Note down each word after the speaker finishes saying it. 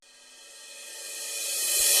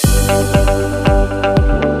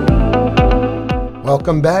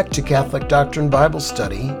Welcome back to Catholic Doctrine Bible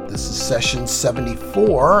Study. This is session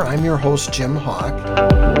 74. I'm your host, Jim Hawk.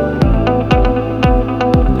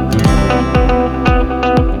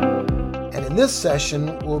 And in this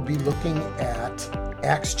session, we'll be looking at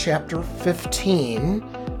Acts chapter 15,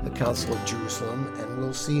 the Council of Jerusalem, and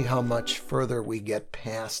we'll see how much further we get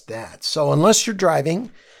past that. So unless you're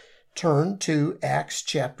driving, turn to Acts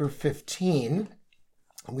chapter 15.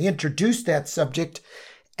 We introduced that subject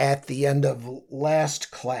at the end of last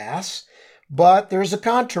class, but there's a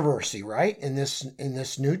controversy, right, in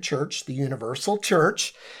this new church, the Universal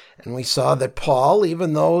Church. And we saw that Paul,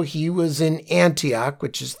 even though he was in Antioch,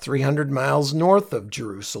 which is 300 miles north of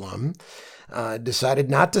Jerusalem, decided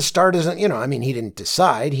not to start his, he didn't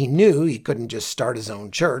decide. He knew he couldn't just start his own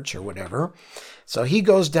church or whatever. So he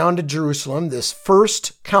goes down to Jerusalem, this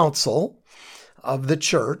first council of the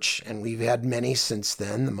church, and we've had many since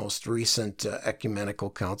then. The most recent ecumenical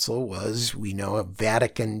council was, we know, of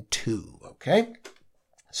Vatican II, okay?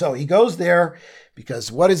 So he goes there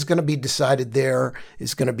because what is going to be decided there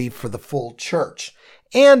is going to be for the full church.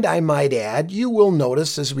 And I might add, you will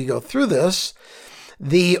notice as we go through this,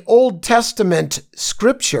 the Old Testament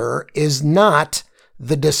scripture is not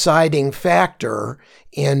the deciding factor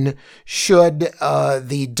in should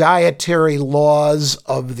the dietary laws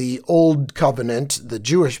of the Old Covenant, the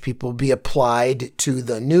Jewish people, be applied to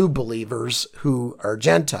the new believers who are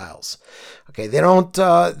Gentiles. Okay, they don't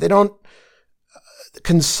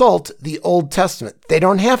consult the Old Testament. They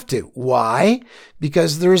don't have to. Why?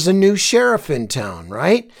 Because there's a new sheriff in town,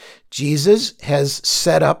 right? Jesus has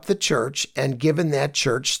set up the church and given that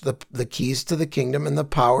church the keys to the kingdom and the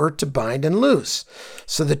power to bind and loose.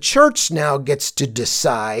 So the church now gets to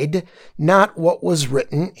decide not what was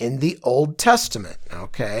written in the Old Testament,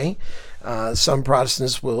 okay? Some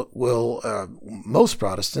Protestants most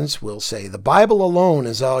Protestants will say the Bible alone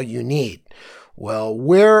is all you need. Well,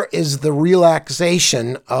 where is the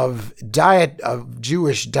relaxation of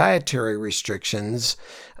Jewish dietary restrictions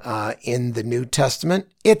in the New Testament?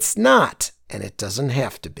 It's not, and it doesn't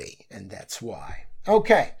have to be, and that's why.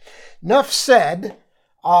 Okay, enough said.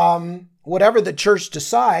 Whatever the church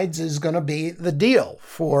decides is going to be the deal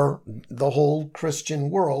for the whole Christian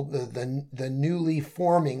world, the newly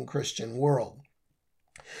forming Christian world.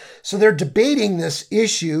 So they're debating this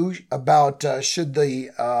issue about should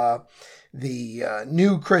the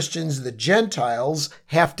new Christians, the Gentiles,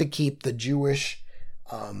 have to keep the Jewish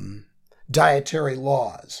dietary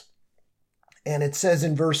laws. And it says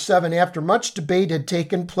in verse 7, after much debate had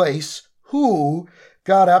taken place, who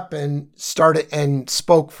got up and started and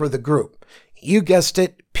spoke for the group? You guessed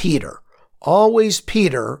it, Peter. Always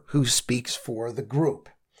Peter who speaks for the group.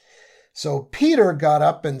 So Peter got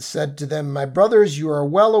up and said to them, my brothers, you are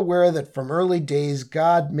well aware that from early days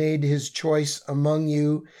God made his choice among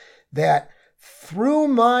you, that through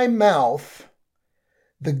my mouth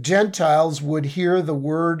the Gentiles would hear the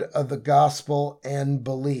word of the gospel and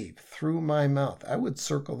believe. Through my mouth. I would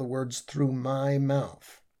circle the words through my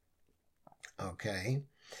mouth. Okay.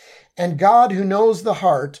 And God, who knows the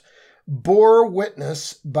heart, bore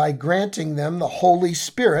witness by granting them the Holy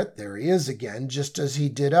Spirit. There he is again, just as he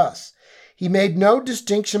did us. He made no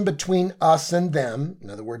distinction between us and them,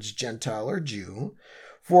 in other words, Gentile or Jew,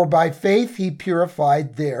 for by faith he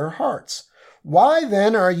purified their hearts. Why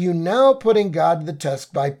then are you now putting God to the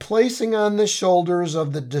test by placing on the shoulders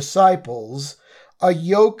of the disciples a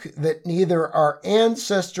yoke that neither our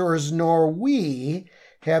ancestors nor we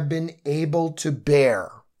have been able to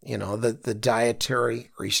bear? The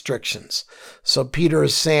dietary restrictions. So Peter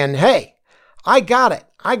is saying, hey, I got it.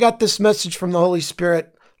 I got this message from the Holy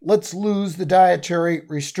Spirit. Let's lose the dietary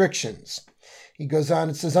restrictions. He goes on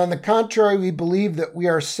and says, on the contrary, we believe that we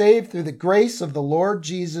are saved through the grace of the Lord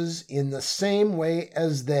Jesus in the same way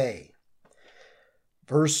as they.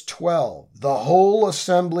 Verse 12, the whole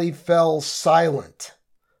assembly fell silent.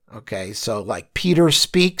 Okay, so like Peter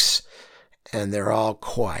speaks and they're all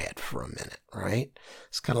quiet for a minute, right?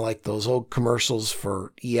 It's kind of like those old commercials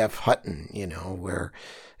for E.F. Hutton, where,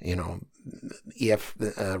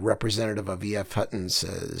 representative of E.F. Hutton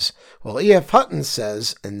says, well, E.F. Hutton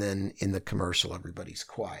says, and then in the commercial, everybody's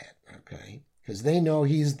quiet, okay? Because they know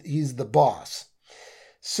he's the boss.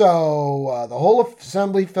 So the whole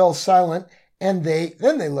assembly fell silent, and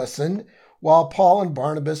then they listened while Paul and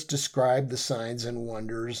Barnabas described the signs and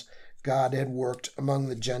wonders God had worked among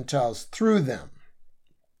the Gentiles through them.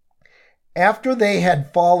 After they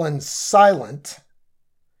had fallen silent,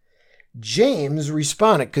 James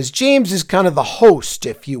responded, because James is kind of the host,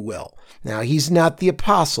 if you will. Now, he's not the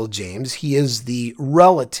apostle James. He is the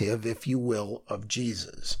relative, if you will, of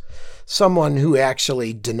Jesus. someone who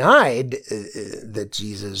actually denied that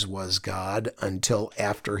Jesus was God until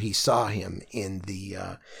after he saw him in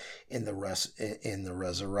the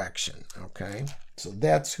resurrection. Okay, so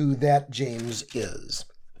that's who that James is,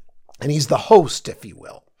 and he's the host, if you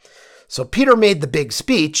will. So Peter made the big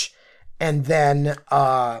speech, and then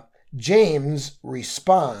James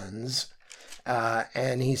responds,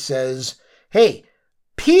 and he says, "Hey,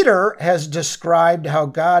 Peter has described how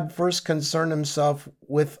God first concerned himself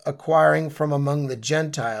with acquiring from among the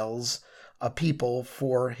Gentiles a people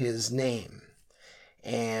for his name."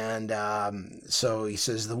 And so he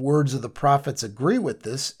says, the words of the prophets agree with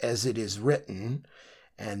this, as it is written.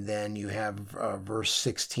 And then you have verse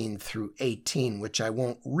 16 through 18, which I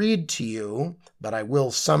won't read to you, but I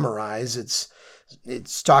will summarize.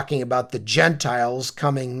 It's talking about the Gentiles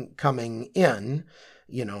coming in,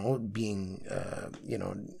 being,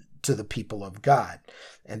 to the people of God.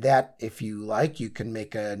 And that, if you like, you can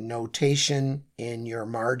make a notation in your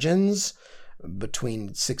margins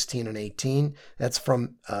between 16 and 18. That's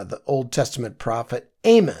from the Old Testament prophet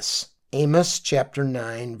Amos. Amos chapter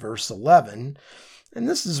 9, verse 11. And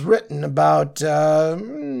this is written about,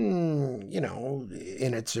 in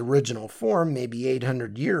its original form, maybe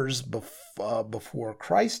 800 years before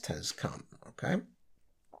Christ has come, okay?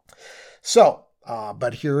 So,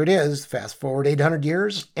 but here it is, fast forward 800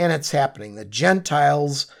 years, and it's happening. The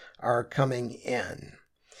Gentiles are coming in.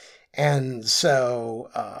 And so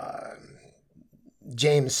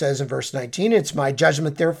James says in verse 19, "It's my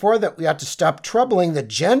judgment, therefore, that we ought to stop troubling the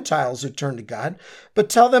Gentiles who turn to God, but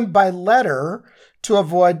tell them by letter to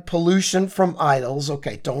avoid pollution from idols."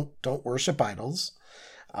 Okay, don't worship idols.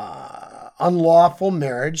 Unlawful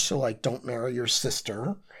marriage, so like don't marry your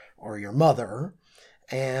sister or your mother.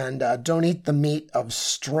 And don't eat the meat of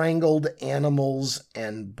strangled animals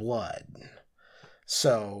and blood.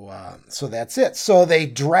 So that's it. So they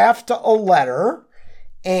draft a letter,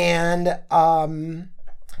 and in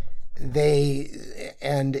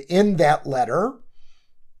that letter,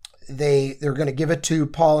 they're going to give it to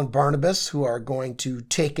Paul and Barnabas, who are going to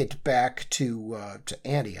take it back to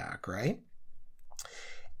Antioch, right?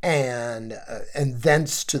 And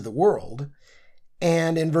thence to the world.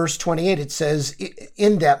 And in verse 28, it says,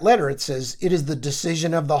 in that letter, it says, "It is the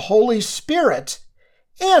decision of the Holy Spirit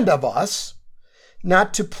and of us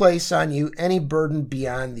not to place on you any burden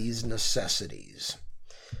beyond these necessities."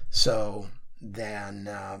 So then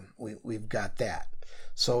we've got that.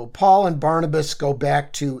 So Paul and Barnabas go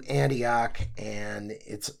back to Antioch, and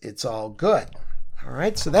it's all good. All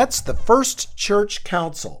right, so that's the first church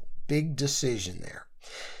council. Big decision there.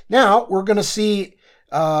 Now we're going to see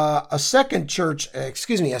a second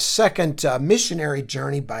missionary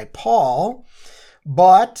journey by Paul.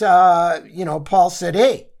 But, Paul said,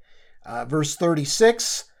 hey, verse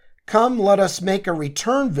 36, "Come, let us make a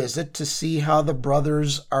return visit to see how the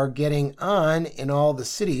brothers are getting on in all the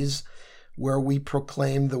cities where we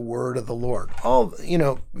proclaim the word of the Lord."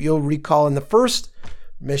 You'll recall in the first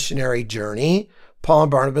missionary journey, Paul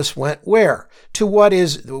and Barnabas went where?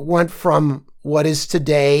 Went from what is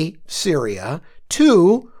today Syria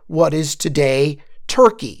to what is today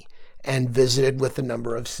Turkey, and visited with a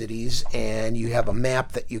number of cities. And you have a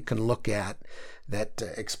map that you can look at that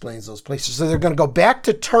explains those places. So they're going to go back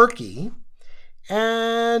to Turkey,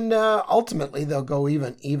 and ultimately they'll go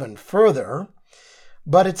even further.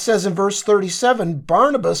 But it says in verse 37,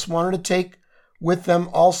 Barnabas wanted to take with them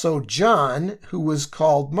also John, who was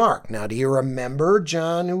called Mark. Now, do you remember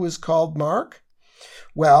John, who was called Mark?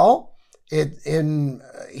 Well,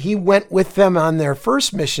 he went with them on their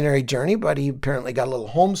first missionary journey, but he apparently got a little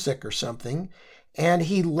homesick or something, and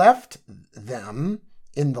he left them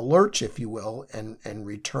in the lurch, if you will, and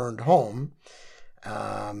returned home.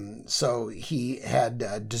 So he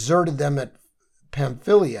had deserted them at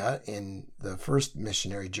Pamphylia in the first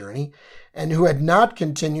missionary journey, and who had not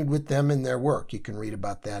continued with them in their work. You can read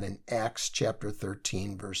about that in Acts chapter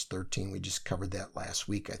 13, verse 13. We just covered that last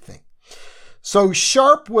week, I think. So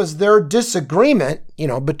sharp was their disagreement,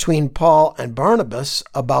 between Paul and Barnabas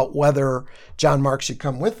about whether John Mark should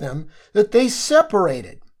come with them, that they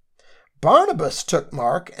separated. Barnabas took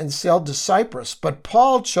Mark and sailed to Cyprus, but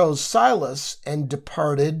Paul chose Silas and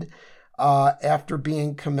departed after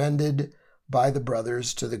being commended by the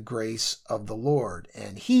brothers to the grace of the Lord.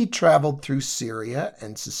 And he traveled through Syria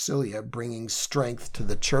and Cilicia, bringing strength to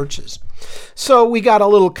the churches. So we got a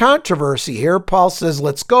little controversy here. Paul says,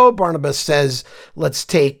 let's go. Barnabas says, let's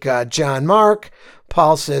take John Mark.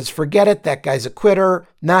 Paul says, forget it. That guy's a quitter.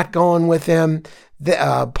 Not going with him.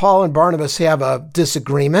 Paul and Barnabas have a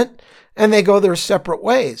disagreement, and they go their separate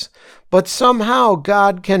ways. But somehow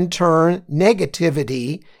God can turn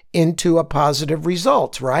negativity into a positive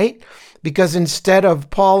result, right? Because instead of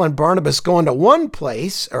Paul and Barnabas going to one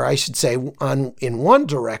place, or I should say in one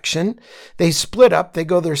direction, they split up, they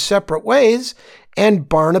go their separate ways, and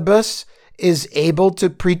Barnabas is able to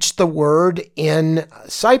preach the word in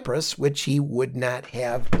Cyprus, which he would not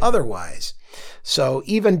have otherwise. So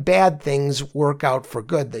even bad things work out for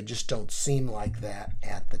good. They just don't seem like that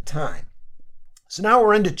at the time. So now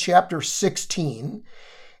we're into chapter 16,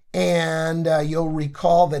 and you'll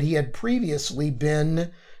recall that he had previously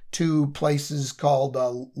been to places called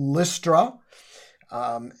Lystra,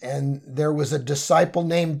 and there was a disciple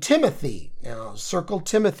named Timothy. Now, circle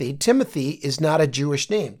Timothy. Timothy is not a Jewish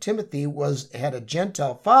name. Timothy had a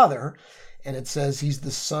Gentile father, and it says he's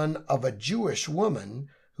the son of a Jewish woman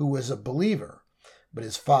who was a believer, but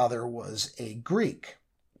his father was a Greek.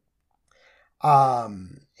 The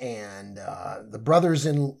brothers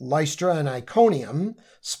in Lystra and Iconium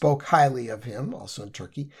spoke highly of him, also in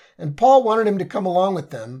Turkey, and Paul wanted him to come along with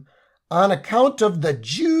them. On account of the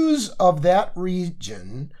Jews of that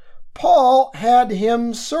region, Paul had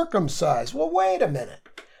him circumcised. Well, wait a minute.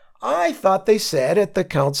 I thought they said at the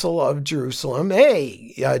Council of Jerusalem,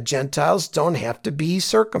 hey, Gentiles don't have to be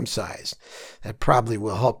circumcised. That probably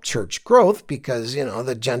will help church growth because,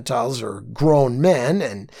 the Gentiles are grown men,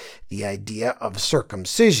 and the idea of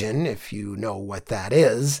circumcision, if you know what that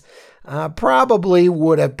is, probably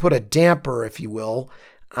would have put a damper, if you will,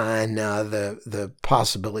 on the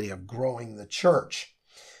possibility of growing the church.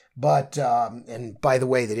 But, and by the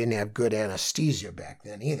way, they didn't have good anesthesia back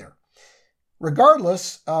then either.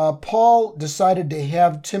 Regardless, Paul decided to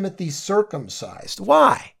have Timothy circumcised.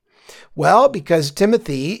 Why? Well, because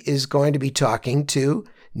Timothy is going to be talking to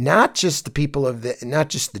not just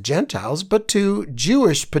the Gentiles, but to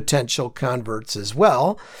Jewish potential converts as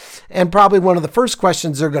well. And probably one of the first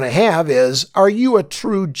questions they're going to have is, are you a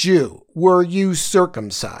true Jew? Were you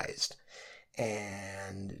circumcised?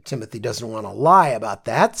 And Timothy doesn't want to lie about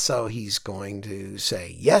that, so he's going to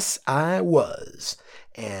say, yes, I was.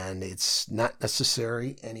 And it's not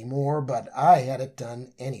necessary anymore, but I had it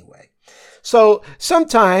done anyway. So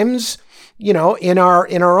sometimes, in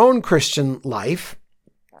our own Christian life,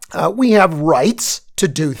 we have rights to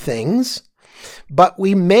do things, but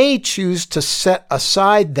we may choose to set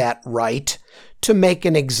aside that right to make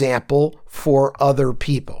an example for other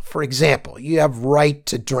people. For example, you have right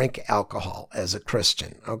to drink alcohol as a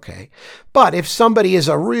Christian, okay? But if somebody is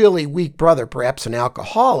a really weak brother, perhaps an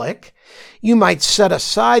alcoholic, you might set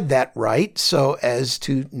aside that right so as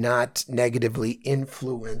to not negatively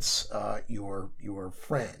influence your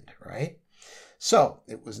friend, right? So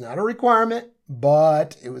it was not a requirement,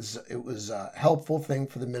 but it was a helpful thing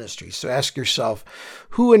for the ministry. So ask yourself,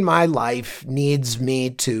 who in my life needs me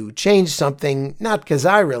to change something, not because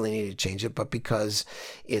I really need to change it, but because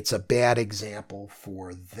it's a bad example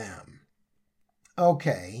for them.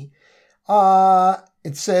 Okay.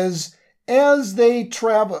 It says, as they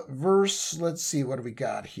travel, let's see, what do we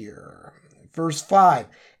got here? Verse 5,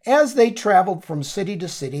 as they traveled from city to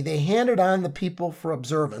city, they handed on the people for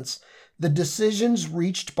observance the decisions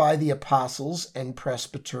reached by the apostles and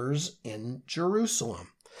presbyters in Jerusalem.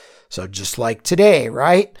 So just like today,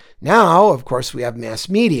 right? Now, of course, we have mass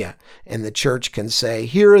media, and the church can say,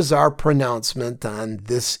 here is our pronouncement on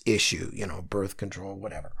this issue, birth control,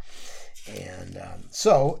 whatever. And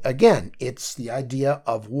so, again, it's the idea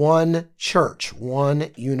of one church,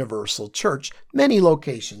 one universal church, many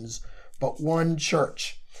locations, but one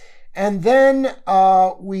church. And then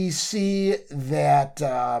we see that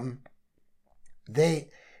they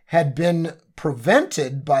had been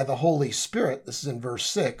prevented by the Holy Spirit, this is in verse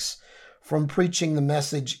 6, from preaching the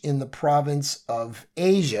message in the province of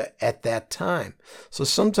Asia at that time. So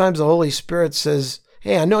sometimes the Holy Spirit says,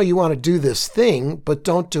 hey, I know you want to do this thing, but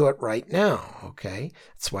don't do it right now, okay?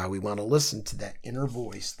 That's why we want to listen to that inner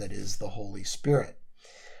voice that is the Holy Spirit.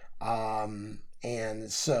 And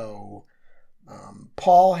so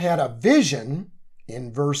Paul had a vision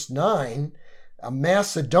in verse 9. A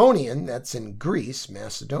Macedonian, that's in Greece,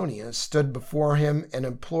 Macedonia, stood before him and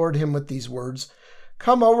implored him with these words,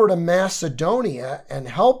 come over to Macedonia and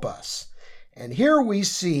help us. And here we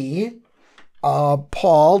see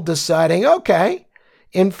Paul deciding, okay,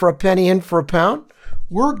 in for a penny, in for a pound,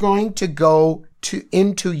 we're going to go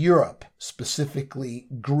into Europe, specifically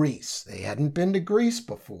Greece. They hadn't been to Greece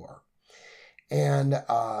before. And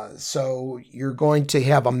so you're going to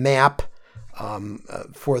have a map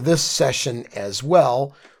for this session as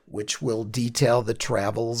well, which will detail the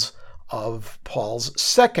travels of Paul's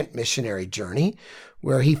second missionary journey,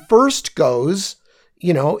 where he first goes,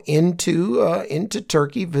 into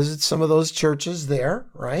Turkey, visits some of those churches there,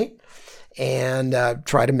 right? and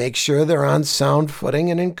try to make sure they're on sound footing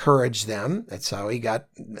and encourage them. That's how he got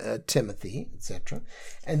Timothy, etc.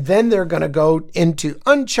 And then they're going to go into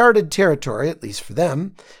uncharted territory, at least for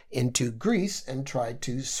them, into Greece and try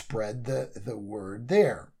to spread the word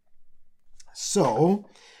there. So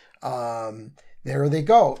there they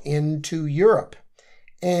go into Europe.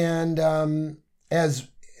 And as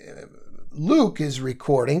Luke is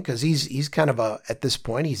recording, because he's kind of at this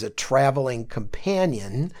point, he's a traveling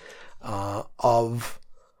companion of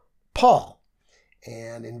Paul.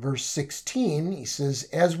 And in verse 16, he says,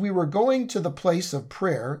 as we were going to the place of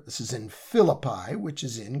prayer, this is in Philippi, which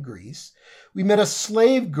is in Greece, we met a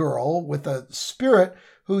slave girl with a spirit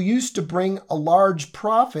who used to bring a large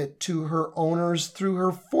profit to her owners through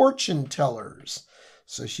her fortune tellers.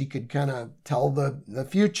 So she could kind of tell the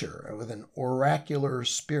future with an oracular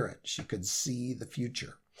spirit. She could see the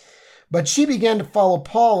future. But she began to follow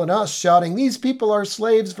Paul and us, shouting, these people are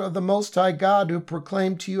slaves of the Most High God who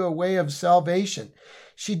proclaim to you a way of salvation.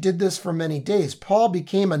 She did this for many days. Paul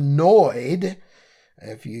became annoyed.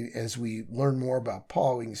 As we learn more about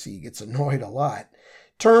Paul, we can see he gets annoyed a lot.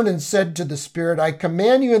 Turned and said to the spirit, I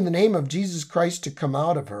command you in the name of Jesus Christ to come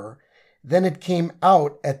out of her. Then it came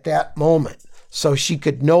out at that moment. So she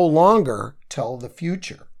could no longer tell the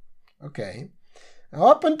future. Okay. Now,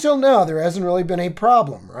 up until now, there hasn't really been a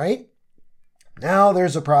problem, right? Now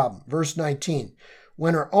there's a problem. Verse 19.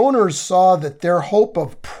 When her owners saw that their hope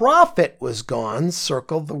of profit was gone,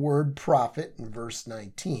 circle the word profit in verse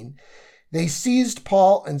 19, they seized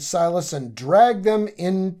Paul and Silas and dragged them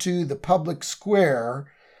into the public square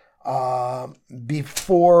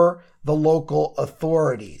before the local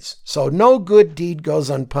authorities. So no good deed goes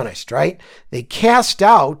unpunished, right? They cast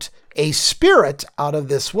out a spirit out of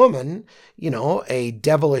this woman, a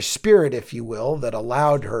devilish spirit, if you will, that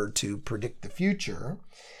allowed her to predict the future.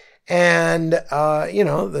 And,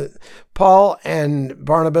 Paul and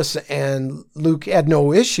Barnabas and Luke had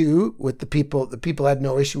no issue with the people. The people had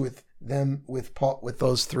no issue with them, with Paul, with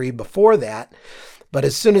those three before that. But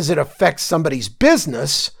as soon as it affects somebody's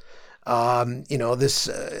business, this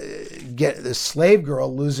slave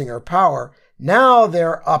girl losing her power, now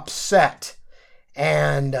they're upset.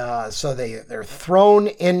 And so they're thrown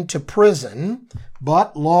into prison.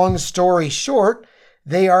 But long story short,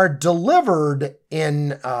 they are delivered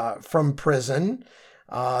from prison.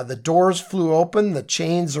 The doors flew open. The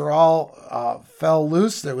chains are all fell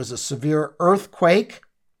loose. There was a severe earthquake.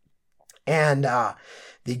 And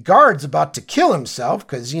the guard's about to kill himself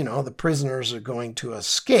because, the prisoners are going to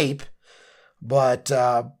escape. But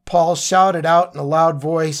Paul shouted out in a loud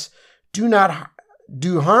voice, do not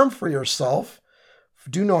do harm for yourself.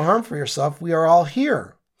 Do no harm for yourself. We are all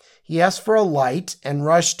here. He asked for a light and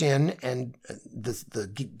rushed in, and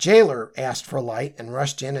the jailer asked for a light and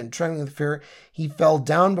rushed in, and trembling with fear, he fell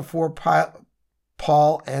down before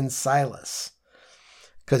Paul and Silas.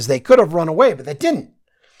 Because they could have run away, but they didn't.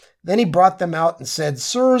 Then he brought them out and said,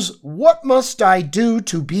 sirs, what must I do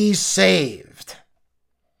to be saved?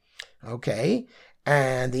 Okay,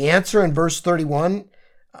 and the answer in verse 31,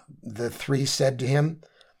 the three said to him,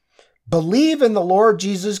 believe in the Lord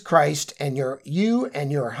Jesus Christ, and you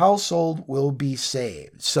and your household will be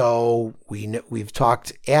saved. So we've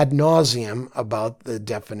talked ad nauseum about the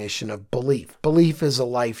definition of belief. Belief is a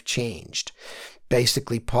life changed.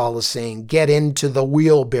 Basically, Paul is saying, get into the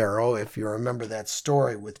wheelbarrow, if you remember that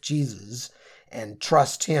story with Jesus, and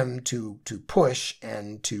trust him to push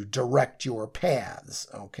and to direct your paths,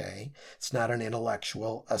 okay? It's not an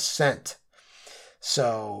intellectual assent.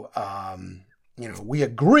 So, we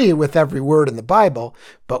agree with every word in the Bible,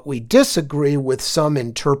 but we disagree with some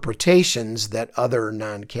interpretations that other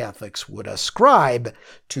non-Catholics would ascribe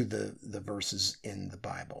to the verses in the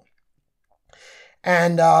Bible.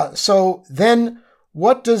 And so then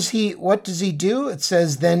what does he do? It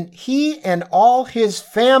says, then he and all his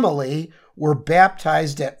family were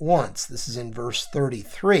baptized at once. This is in verse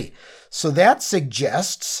 33. So that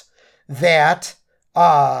suggests that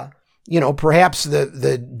perhaps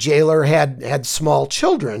the jailer had small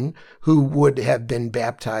children who would have been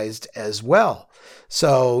baptized as well.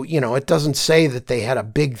 So, it doesn't say that they had a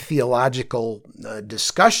big theological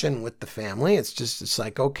discussion with the family. It's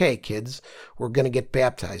like, okay, kids, we're going to get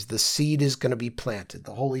baptized. The seed is going to be planted.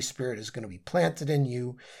 The Holy Spirit is going to be planted in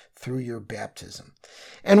you through your baptism.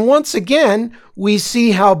 And once again, we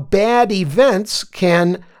see how bad events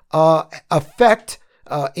can affect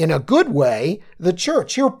in a good way, the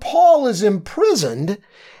church. Here, Paul is imprisoned,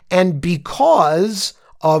 and because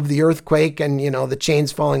of the earthquake and, the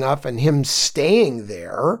chains falling off and him staying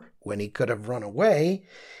there when he could have run away,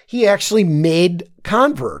 he actually made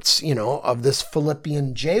converts, of this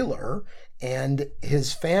Philippian jailer and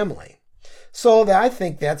his family. So I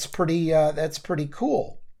think that's pretty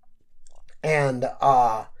cool. And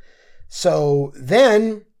so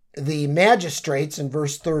then the magistrates in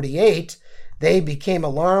verse 38, they became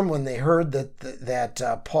alarmed when they heard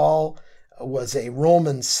that Paul was a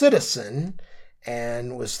Roman citizen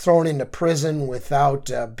and was thrown into prison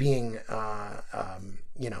without being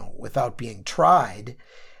tried.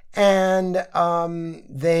 And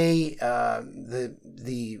the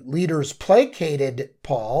leaders placated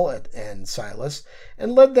Paul and Silas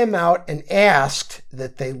and led them out and asked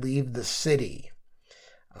that they leave the city.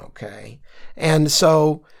 Okay, and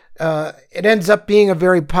so it ends up being a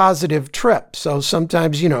very positive trip. So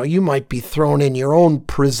sometimes, you might be thrown in your own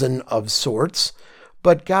prison of sorts,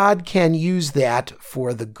 but God can use that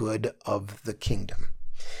for the good of the kingdom.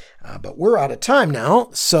 But we're out of time now,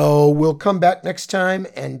 so we'll come back next time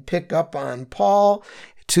and pick up on Paul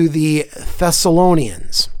to the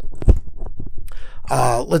Thessalonians.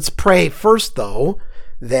 Let's pray first, though,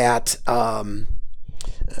 that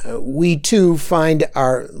we too find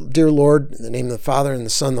our dear Lord, in the name of the Father, and the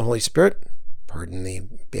Son, and the Holy Spirit. Pardon the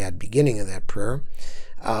bad beginning of that prayer.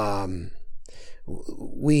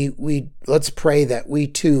 Let's pray that we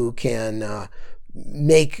too can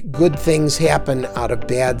make good things happen out of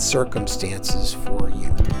bad circumstances for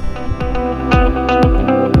you.